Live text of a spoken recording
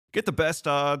Get the best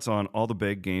odds on all the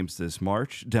big games this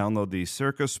March. Download the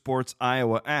Circa Sports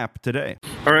Iowa app today.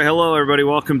 All right, hello, everybody.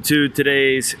 Welcome to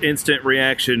today's Instant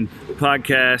Reaction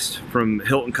podcast from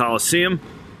Hilton Coliseum.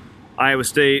 Iowa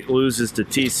State loses to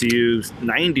TCU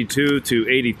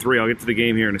 92-83. I'll get to the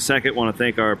game here in a second. Want to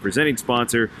thank our presenting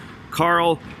sponsor,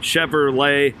 Karl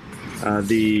Chevrolet.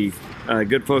 The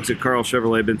good folks at Karl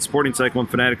Chevrolet have been supporting Cyclone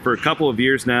Fanatic for a couple of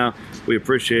years now. We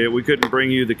appreciate it. We couldn't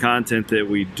bring you the content that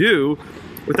we do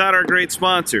without our great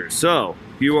sponsors. So,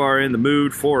 if you are in the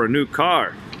mood for a new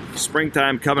car,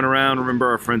 springtime coming around,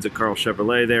 remember our friends at Karl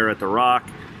Chevrolet. They're at The Rock,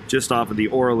 just off of the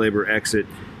Ora Labor exit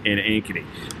in Ankeny.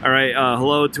 All right,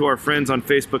 hello to our friends on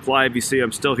Facebook Live. You see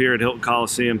I'm still here at Hilton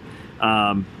Coliseum.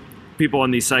 People on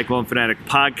the Cyclone Fanatic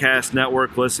podcast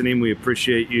network listening, we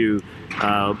appreciate you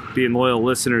being loyal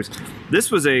listeners. This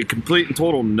was a complete and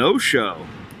total no-show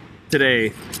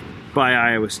today by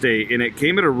Iowa State, and it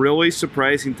came at a really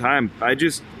surprising time. I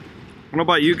don't know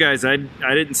about you guys, I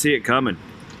didn't see it coming.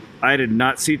 I did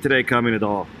not see today coming at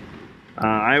all.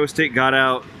 Iowa State got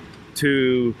out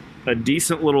to a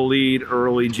decent little lead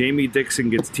early. Jamie Dixon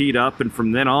gets teed up, and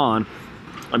from then on,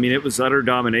 I mean, it was utter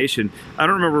domination. I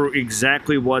don't remember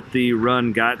exactly what the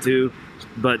run got to,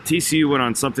 but TCU went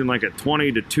on something like a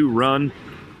 20-2 run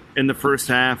in the first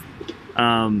half,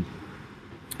 and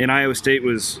Iowa State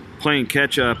was playing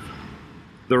catch-up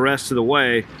the rest of the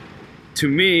way. To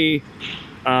me,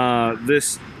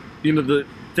 the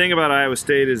thing about Iowa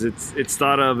State is it's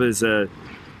thought of as an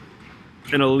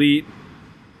elite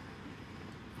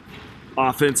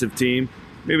offensive team.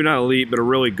 Maybe not elite, but a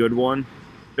really good one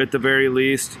at the very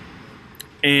least.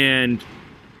 But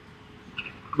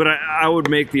I would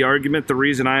make the argument the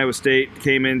reason Iowa State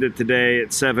came into today at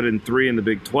 7-3 in the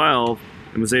Big 12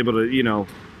 and was able to,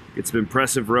 get some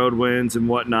impressive road wins and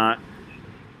whatnot.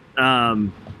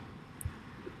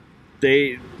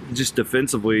 They just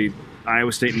defensively,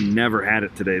 Iowa State never had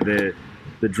it today.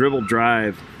 The dribble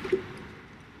drive,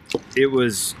 it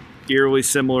was eerily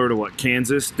similar to what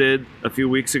Kansas did a few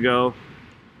weeks ago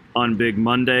on Big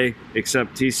Monday,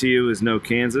 except TCU is no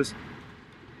Kansas.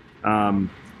 TCU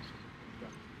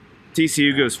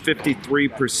goes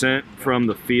 53% from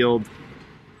the field,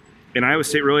 and Iowa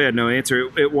State really had no answer.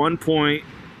 At one point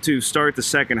to start the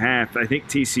second half, I think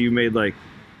TCU made like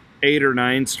 8 or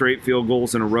 9 straight field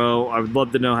goals in a row. I would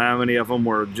love to know how many of them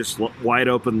were just wide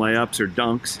open layups or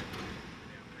dunks.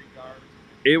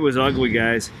 It was ugly,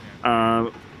 guys.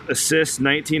 Assists,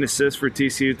 19 assists for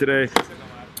TCU today.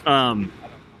 And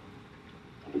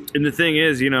the thing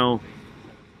is, a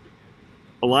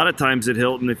lot of times at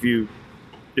Hilton, if you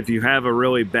have a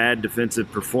really bad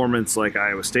defensive performance like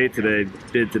Iowa State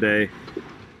did today,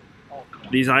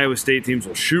 these Iowa State teams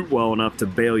will shoot well enough to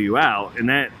bail you out, and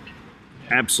that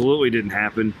absolutely didn't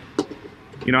happen.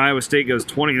 Iowa State goes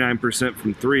 29%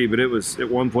 from 3, but it was at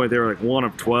one point they were like 1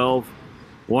 of 12,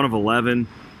 1 of 11,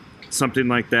 something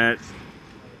like that.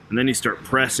 And then you start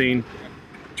pressing,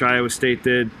 which Iowa State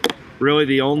did. Really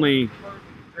the only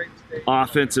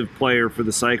offensive player for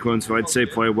the Cyclones who I'd say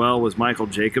played well was Michael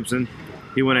Jacobson.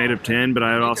 He went 8 of 10, but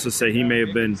I would also say he may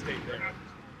have been,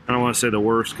 I don't want to say the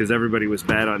worst because everybody was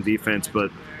bad on defense,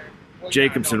 but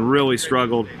Jacobson really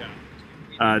struggled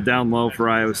down low for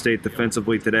Iowa State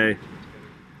defensively today.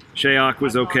 Shayok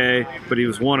was okay, but he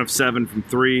was 1 of 7 from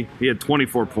 3. He had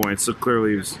 24 points, so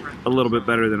clearly he was a little bit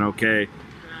better than okay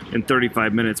in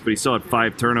 35 minutes, but he still had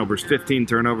 5 turnovers, 15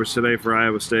 turnovers today for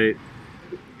Iowa State.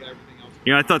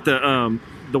 I thought the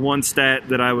one stat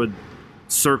that I would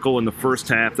circle in the first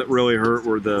half that really hurt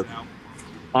were the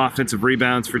offensive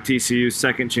rebounds for TCU,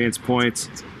 second chance points.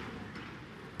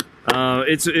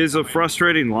 It's a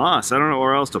frustrating loss. I don't know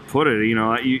where else to put it.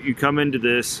 You come into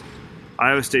this,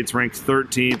 Iowa State's ranked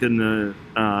 13th in the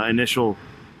initial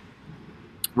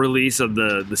release of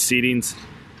the seedings,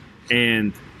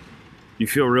 and you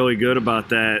feel really good about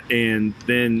that. And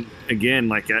then,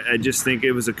 again, I just think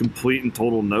it was a complete and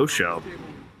total no-show.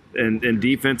 And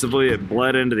defensively, it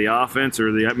bled into the offense,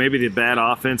 or maybe the bad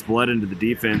offense bled into the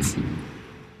defense.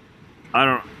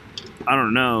 I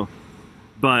don't know.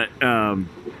 But I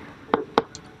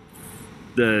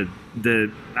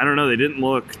don't know. They didn't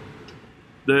look.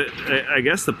 I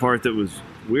guess the part that was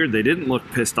weird, they didn't look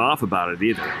pissed off about it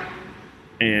either.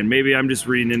 And maybe I'm just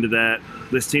reading into that.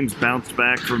 This team's bounced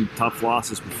back from tough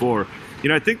losses before.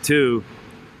 I think too,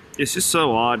 it's just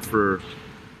so odd for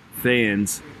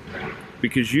fans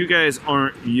because you guys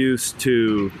aren't used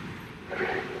to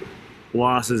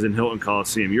losses in Hilton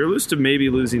Coliseum. You're used to maybe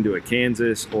losing to a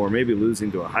Kansas or maybe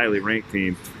losing to a highly ranked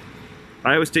team.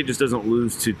 Iowa State just doesn't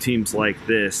lose to teams like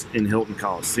this in Hilton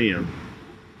Coliseum.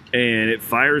 And it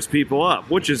fires people up,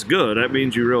 which is good. That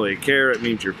means you really care. It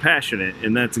means you're passionate,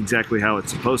 and that's exactly how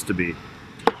it's supposed to be.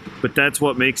 But that's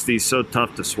what makes these so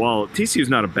tough to swallow. TCU's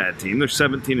not a bad team. They're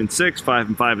 17-6,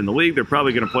 5-5 in the league. They're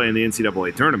probably going to play in the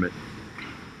NCAA tournament.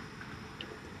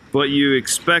 But you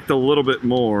expect a little bit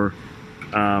more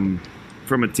from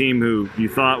a team who you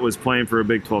thought was playing for a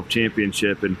Big 12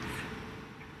 championship. And,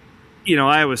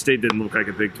 Iowa State didn't look like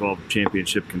a Big 12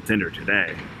 championship contender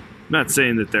today. I'm not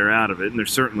saying that they're out of it, and they're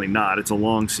certainly not. It's a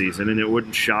long season, and it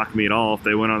wouldn't shock me at all if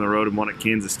they went on the road and won at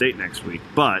Kansas State next week.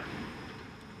 But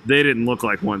they didn't look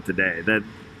like one today. That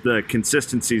the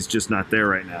consistency is just not there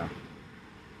right now,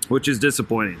 which is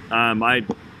disappointing. I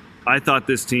thought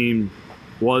this team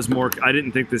was more. I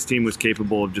didn't think this team was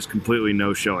capable of just completely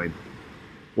no showing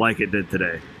like it did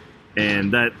today,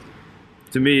 and that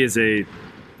to me is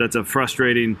that's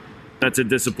a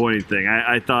disappointing thing.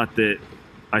 I thought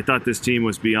this team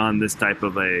was beyond this type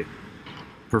of a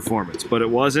performance, but it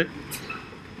wasn't.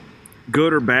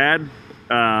 Good or bad,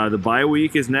 the bye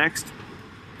week is next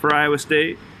for Iowa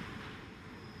State,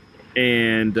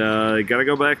 and got to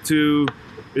go back to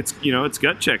it's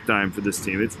gut check time for this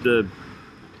team.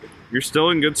 You're still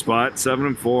in good spot,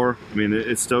 7-4. I mean,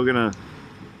 it's still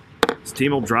this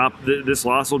team will drop. This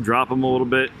loss will drop them a little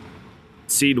bit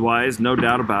seed wise, no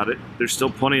doubt about it. There's still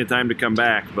plenty of time to come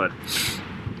back, but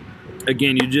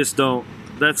again, you just don't.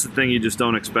 That's the thing you just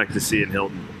don't expect to see in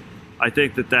Hilton. I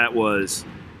think that was.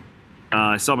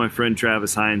 I saw my friend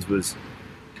Travis Hines was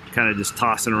kind of just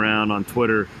tossing around on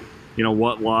Twitter,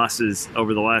 what losses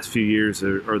over the last few years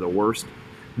are the worst.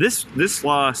 This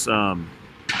loss,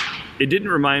 it didn't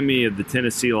remind me of the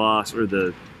Tennessee loss or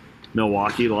the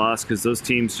Milwaukee loss because those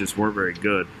teams just weren't very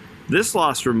good. This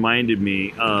loss reminded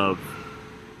me of.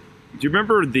 Do you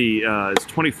remember it's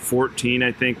 2014?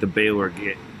 I think the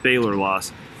Baylor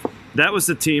loss. That was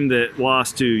the team that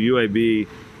lost to UAB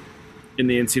in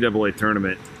the NCAA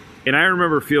tournament. And I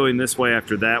remember feeling this way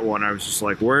after that one. I was just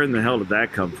like, where in the hell did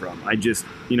that come from? I just,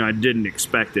 I didn't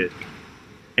expect it.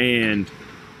 And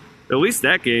at least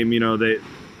that game,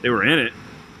 they were in it.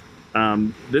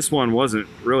 This one wasn't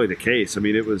really the case. I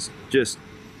mean, it was just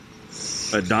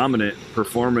a dominant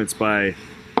performance by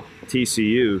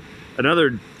TCU.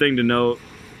 Another thing to note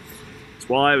is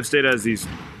while Iowa State has these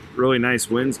really nice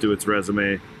wins to its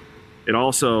resume, it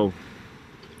also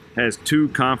has 2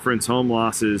 conference home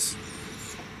losses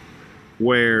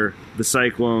where the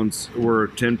Cyclones were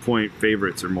 10-point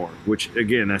favorites or more, which,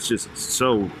 again, that's just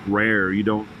so rare. You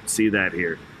don't see that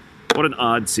here. What an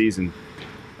odd season.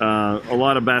 A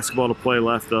lot of basketball to play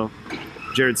left, though.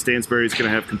 Jared Stansbury is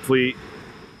going to have complete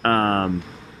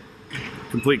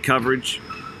coverage,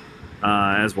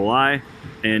 as will I.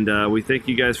 And we thank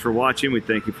you guys for watching. We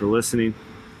thank you for listening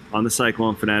on the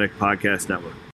Cyclone Fanatic Podcast Network.